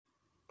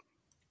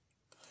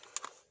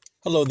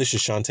Hello, this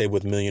is Shante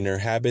with Millionaire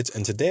Habits,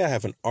 and today I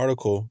have an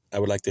article I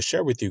would like to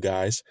share with you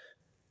guys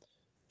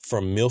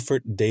from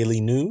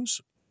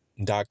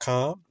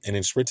MilfordDailyNews.com, and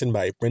it's written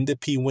by Brenda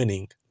P.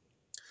 Winning,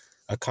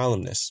 a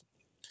columnist.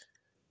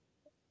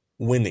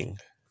 Winning.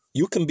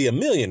 You can be a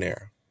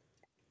millionaire.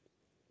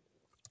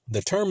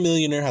 The term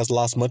millionaire has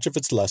lost much of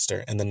its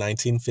luster in the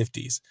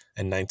 1950s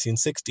and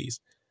 1960s.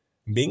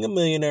 Being a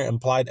millionaire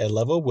implied a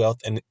level of wealth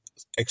and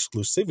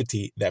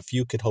exclusivity that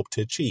few could hope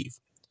to achieve.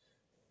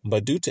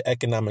 But due to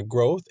economic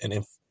growth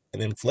and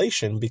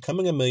inflation,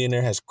 becoming a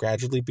millionaire has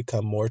gradually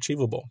become more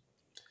achievable.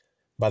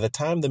 By the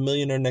time The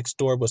Millionaire Next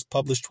Door was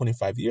published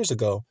 25 years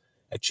ago,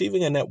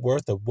 achieving a net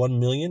worth of $1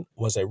 million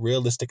was a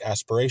realistic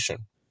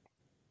aspiration.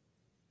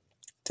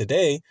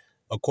 Today,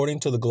 according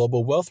to the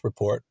Global Wealth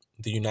Report,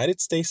 the United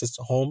States is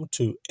home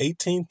to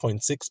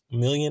 18.6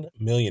 million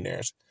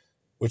millionaires,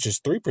 which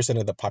is 3%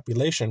 of the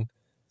population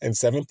and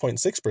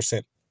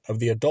 7.6% of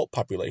the adult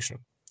population.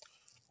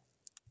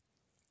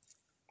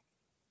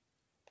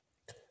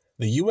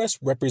 The U.S.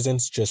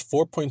 represents just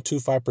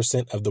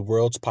 4.25% of the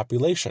world's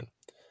population,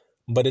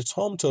 but it's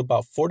home to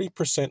about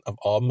 40% of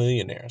all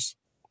millionaires.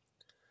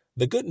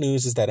 The good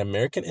news is that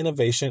American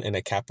innovation in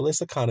a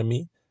capitalist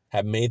economy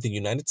have made the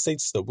United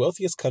States the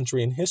wealthiest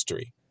country in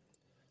history.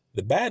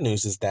 The bad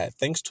news is that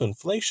thanks to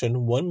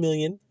inflation, 1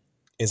 million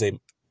is a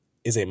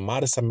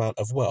modest amount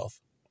of wealth.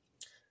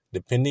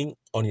 Depending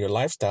on your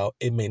lifestyle,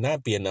 it may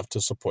not be enough to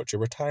support your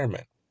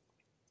retirement.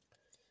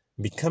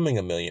 Becoming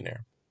a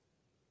millionaire.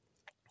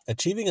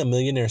 Achieving a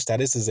millionaire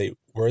status is a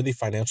worthy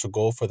financial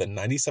goal for the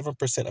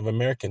 97% of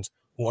Americans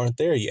who aren't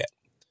there yet.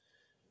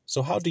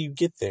 So how do you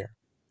get there?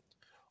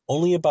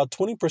 Only about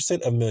 20%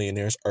 of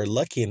millionaires are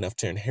lucky enough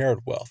to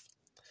inherit wealth.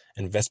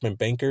 Investment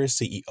bankers,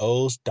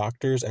 CEOs,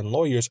 doctors, and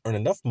lawyers earn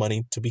enough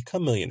money to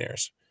become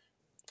millionaires.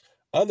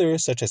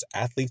 Others, such as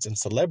athletes and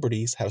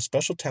celebrities, have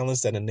special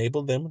talents that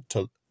enable them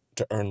to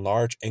earn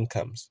large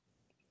incomes.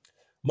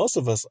 Most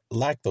of us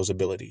lack those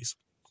abilities.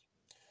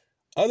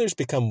 Others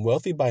become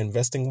wealthy by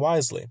investing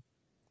wisely.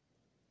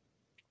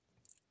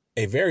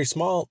 A very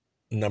small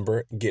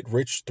number get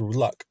rich through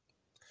luck.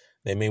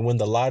 They may win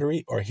the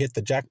lottery or hit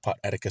the jackpot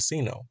at a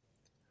casino,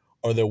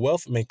 or their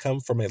wealth may come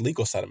from a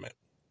legal settlement.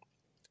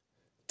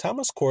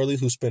 Thomas Corley,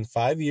 who spent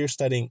 5 years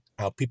studying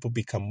how people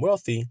become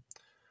wealthy,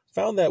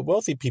 found that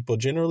wealthy people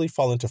generally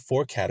fall into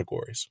 4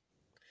 categories: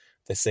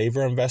 the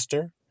saver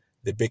investor,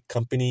 the big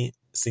company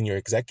senior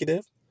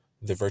executive,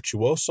 the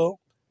virtuoso,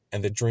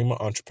 and the dreamer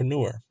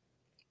entrepreneur.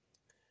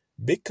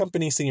 Big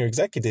company senior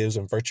executives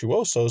and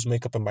virtuosos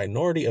make up a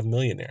minority of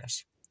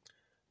millionaires.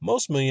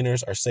 Most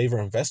millionaires are saver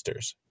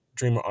investors,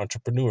 dreamer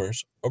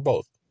entrepreneurs, or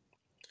both.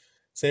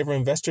 Saver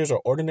investors are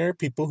ordinary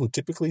people who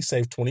typically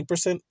save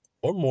 20%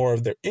 or more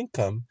of their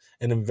income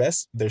and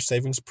invest their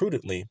savings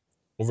prudently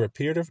over a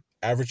period of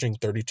averaging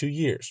 32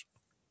 years.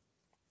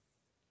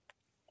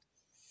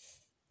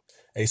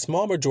 A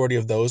small majority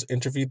of those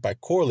interviewed by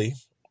Corley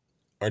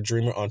are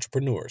dreamer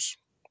entrepreneurs.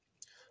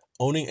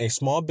 Owning a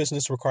small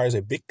business requires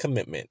a big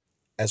commitment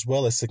as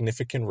well as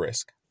significant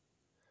risk.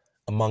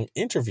 Among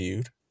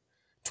interviewed,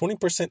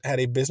 20% had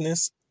a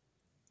business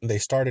they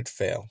started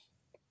fail.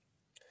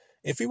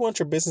 If you want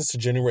your business to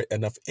generate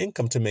enough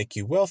income to make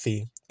you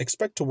wealthy,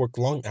 expect to work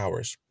long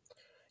hours.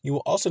 You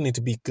will also need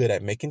to be good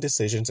at making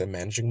decisions and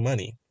managing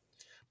money.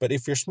 But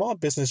if your small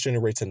business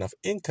generates enough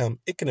income,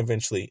 it can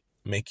eventually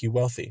make you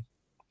wealthy.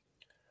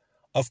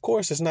 Of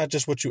course, it's not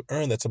just what you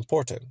earn that's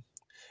important.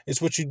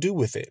 It's what you do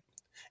with it.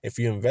 If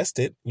you invest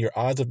it, your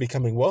odds of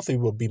becoming wealthy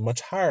will be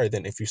much higher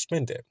than if you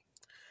spend it.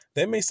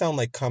 That may sound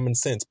like common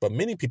sense, but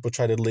many people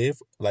try to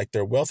live like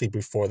they're wealthy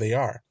before they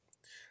are.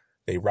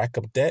 They rack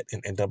up debt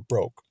and end up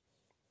broke.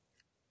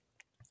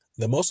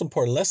 The most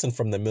important lesson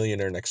from The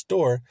Millionaire Next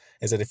Door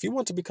is that if you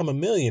want to become a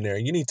millionaire,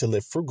 you need to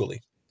live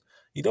frugally.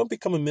 You don't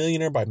become a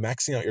millionaire by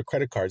maxing out your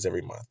credit cards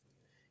every month.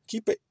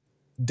 Keep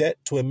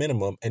debt to a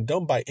minimum and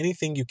don't buy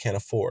anything you can't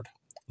afford.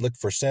 Look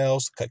for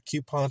sales, cut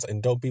coupons,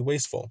 and don't be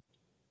wasteful.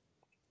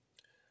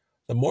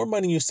 The more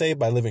money you save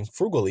by living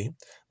frugally,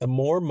 the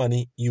more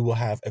money you will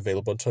have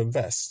available to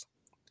invest.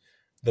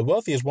 The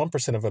wealthiest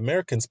 1% of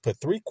Americans put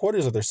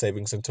 3/4 of their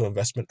savings into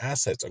investment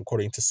assets,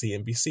 according to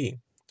CNBC,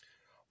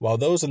 while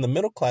those in the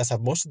middle class have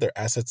most of their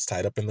assets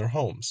tied up in their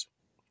homes.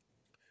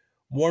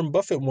 Warren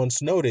Buffett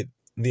once noted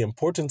the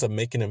importance of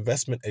making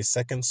investment a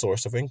second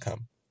source of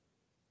income.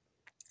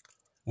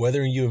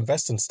 Whether you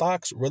invest in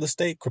stocks, real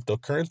estate,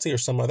 cryptocurrency, or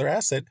some other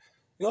asset,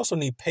 you also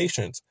need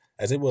patience,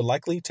 as it will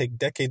likely take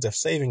decades of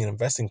saving and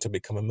investing to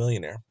become a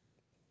millionaire.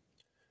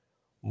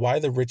 Why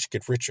the rich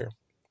get richer.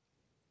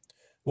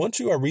 Once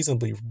you are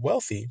reasonably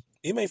wealthy,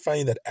 you may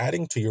find that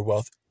adding to your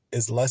wealth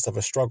is less of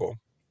a struggle.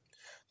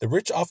 The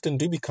rich often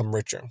do become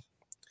richer.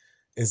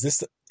 Is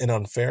this an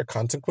unfair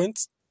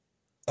consequence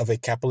of a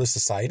capitalist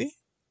society?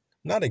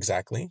 Not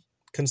exactly.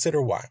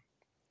 Consider why.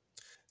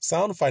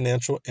 Sound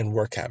financial and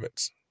work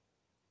habits.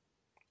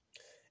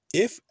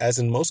 If, as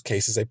in most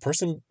cases, a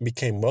person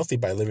became wealthy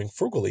by living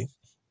frugally,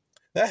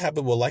 that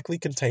habit will likely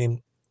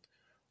contain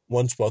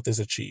once wealth is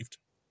achieved.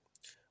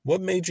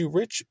 What made you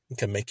rich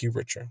can make you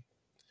richer.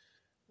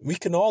 We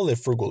can all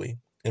live frugally,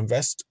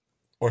 invest,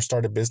 or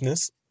start a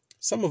business.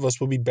 Some of us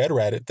will be better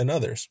at it than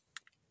others.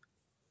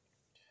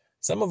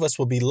 Some of us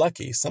will be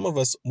lucky. Some of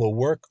us will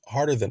work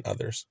harder than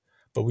others,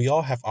 but we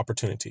all have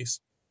opportunities.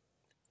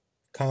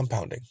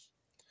 Compounding.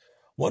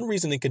 One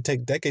reason it can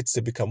take decades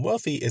to become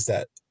wealthy is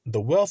that the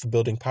wealth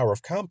building power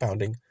of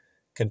compounding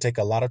can take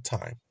a lot of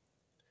time.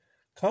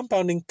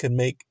 Compounding can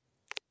make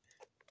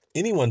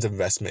anyone's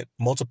investment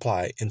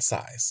multiply in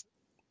size.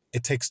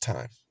 It takes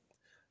time.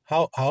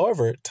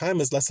 However,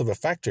 time is less of a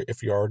factor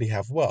if you already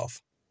have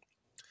wealth.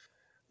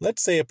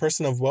 Let's say a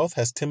person of wealth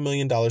has $10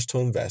 million to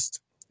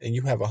invest and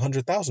you have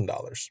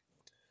 $100,000.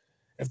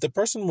 If the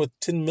person with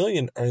 $10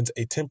 million earns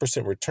a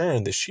 10%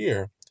 return this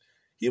year,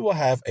 he will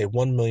have a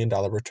 $1 million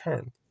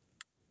return.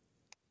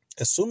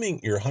 Assuming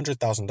your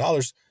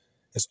 $100,000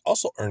 is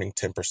also earning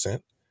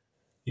 10%,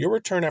 your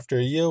return after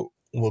a year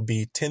will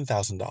be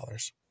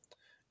 $10,000.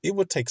 It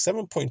would take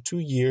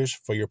 7.2 years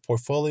for your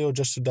portfolio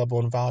just to double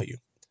in value.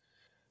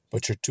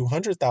 But your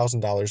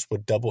 $200,000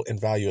 would double in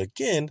value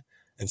again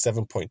in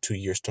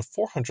 7.2 years to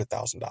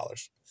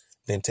 $400,000,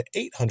 then to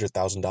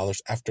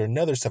 $800,000 after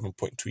another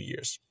 7.2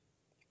 years.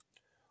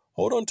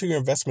 Hold on to your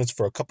investments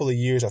for a couple of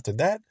years after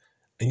that,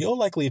 and you'll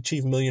likely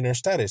achieve millionaire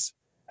status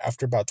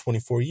after about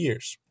 24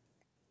 years.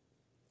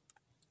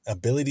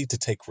 Ability to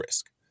take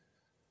risk.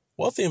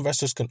 Wealthy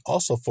investors can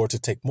also afford to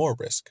take more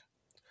risk.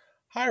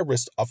 Higher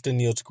risk often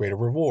yields greater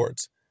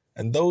rewards,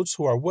 and those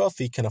who are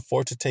wealthy can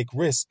afford to take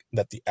risk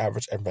that the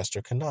average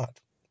investor cannot.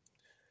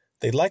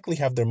 They likely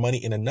have their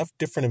money in enough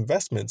different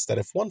investments that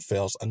if one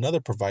fails, another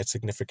provides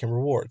significant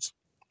rewards.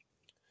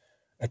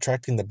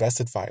 Attracting the best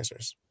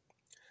advisors.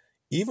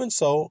 Even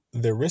so,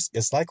 their risk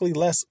is likely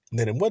less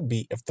than it would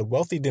be if the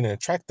wealthy didn't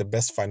attract the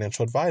best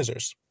financial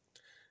advisors.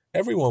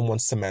 Everyone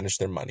wants to manage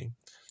their money,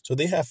 so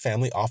they have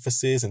family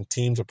offices and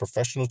teams of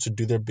professionals to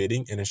do their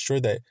bidding and ensure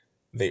that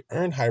they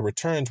earn high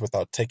returns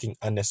without taking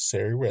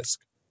unnecessary risk.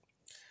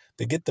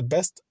 They get the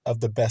best of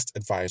the best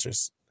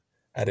advisors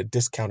at a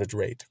discounted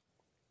rate.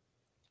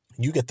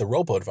 You get the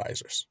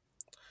robo-advisors.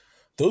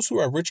 Those who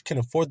are rich can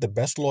afford the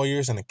best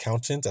lawyers and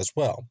accountants as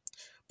well,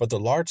 but the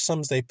large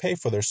sums they pay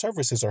for their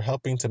services are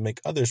helping to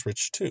make others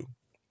rich too.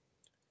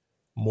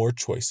 More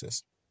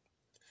choices.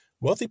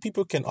 Wealthy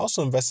people can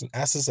also invest in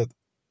assets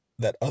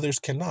that others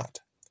cannot.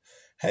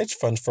 Hedge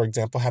funds, for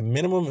example, have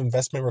minimum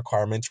investment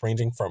requirements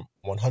ranging from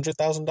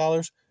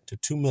 $100,000 to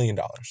 $2 million.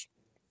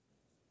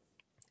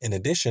 In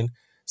addition,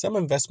 some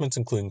investments,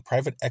 including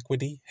private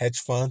equity, hedge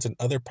funds, and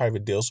other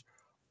private deals,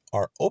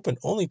 are open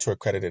only to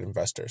accredited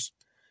investors,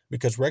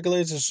 because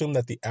regulators assume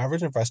that the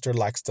average investor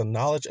lacks the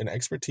knowledge and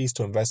expertise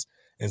to invest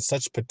in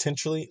such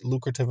potentially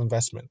lucrative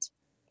investments.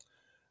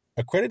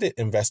 Accredited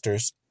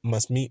investors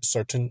must meet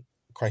certain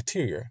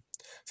criteria,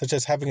 such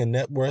as having a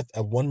net worth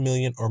of $1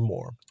 million or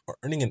more, or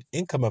earning an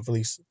income of at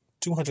least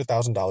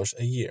 $200,000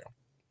 a year.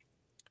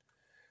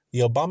 The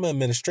Obama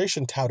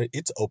administration touted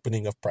its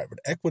opening of private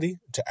equity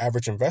to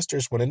average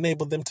investors would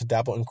enable them to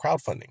dabble in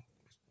crowdfunding.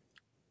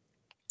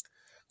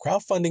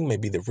 Crowdfunding may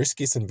be the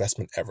riskiest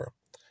investment ever,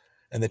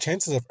 and the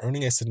chances of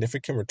earning a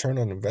significant return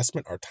on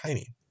investment are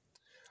tiny.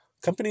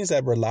 Companies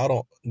that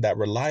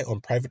rely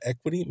on private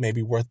equity may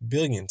be worth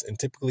billions and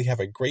typically have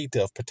a great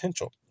deal of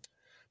potential,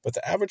 but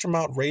the average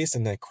amount raised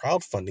in a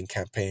crowdfunding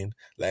campaign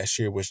last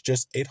year was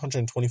just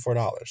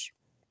 $824.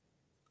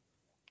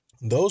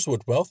 Those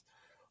with wealth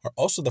are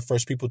also the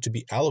first people to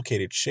be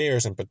allocated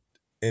shares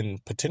in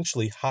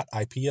potentially hot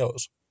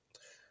IPOs.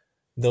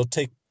 They'll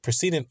take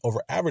precedent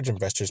over average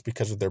investors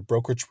because of their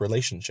brokerage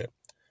relationship,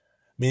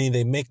 meaning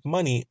they make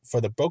money for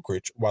the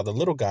brokerage while the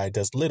little guy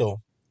does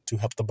little to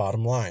help the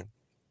bottom line.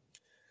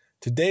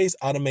 Today's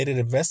automated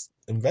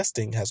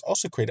investing has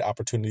also created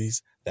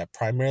opportunities that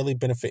primarily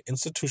benefit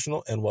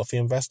institutional and wealthy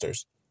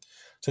investors,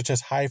 such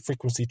as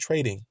high-frequency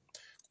trading,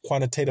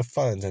 quantitative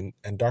funds, and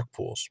dark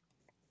pools.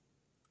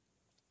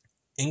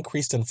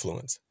 Increased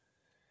influence.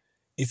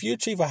 If you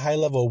achieve a high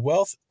level of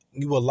wealth,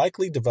 you will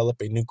likely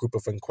develop a new group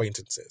of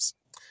acquaintances.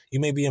 You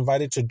may be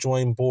invited to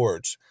join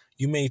boards.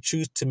 You may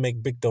choose to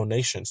make big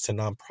donations to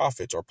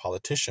nonprofits or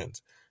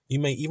politicians. You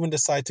may even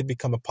decide to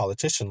become a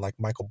politician like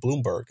Michael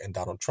Bloomberg and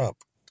Donald Trump.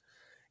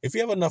 If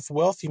you have enough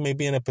wealth, you may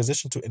be in a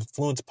position to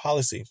influence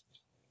policy,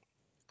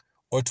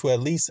 or to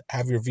at least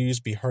have your views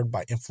be heard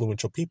by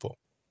influential people.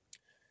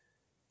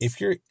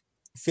 If you're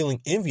feeling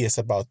envious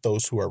about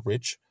those who are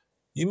rich,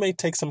 you may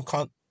take some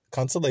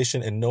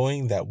consolation in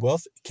knowing that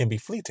wealth can be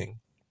fleeting.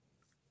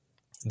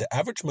 The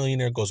average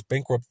millionaire goes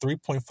bankrupt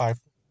 3.5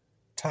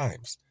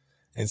 times,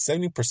 and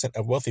 70%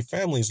 of wealthy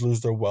families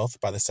lose their wealth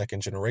by the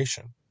second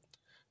generation.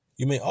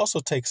 You may also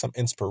take some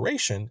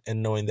inspiration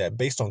in knowing that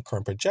based on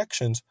current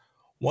projections,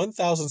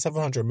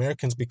 1,700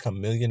 Americans become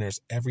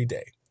millionaires every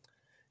day.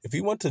 If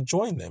you want to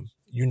join them,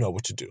 you know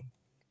what to do.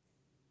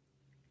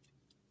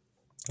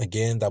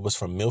 Again, that was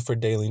from Milford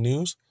Daily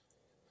News,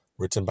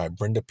 written by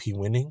Brenda P.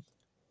 Winning.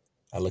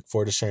 I look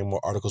forward to sharing more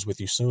articles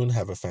with you soon.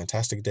 Have a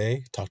fantastic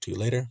day. Talk to you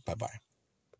later. Bye-bye.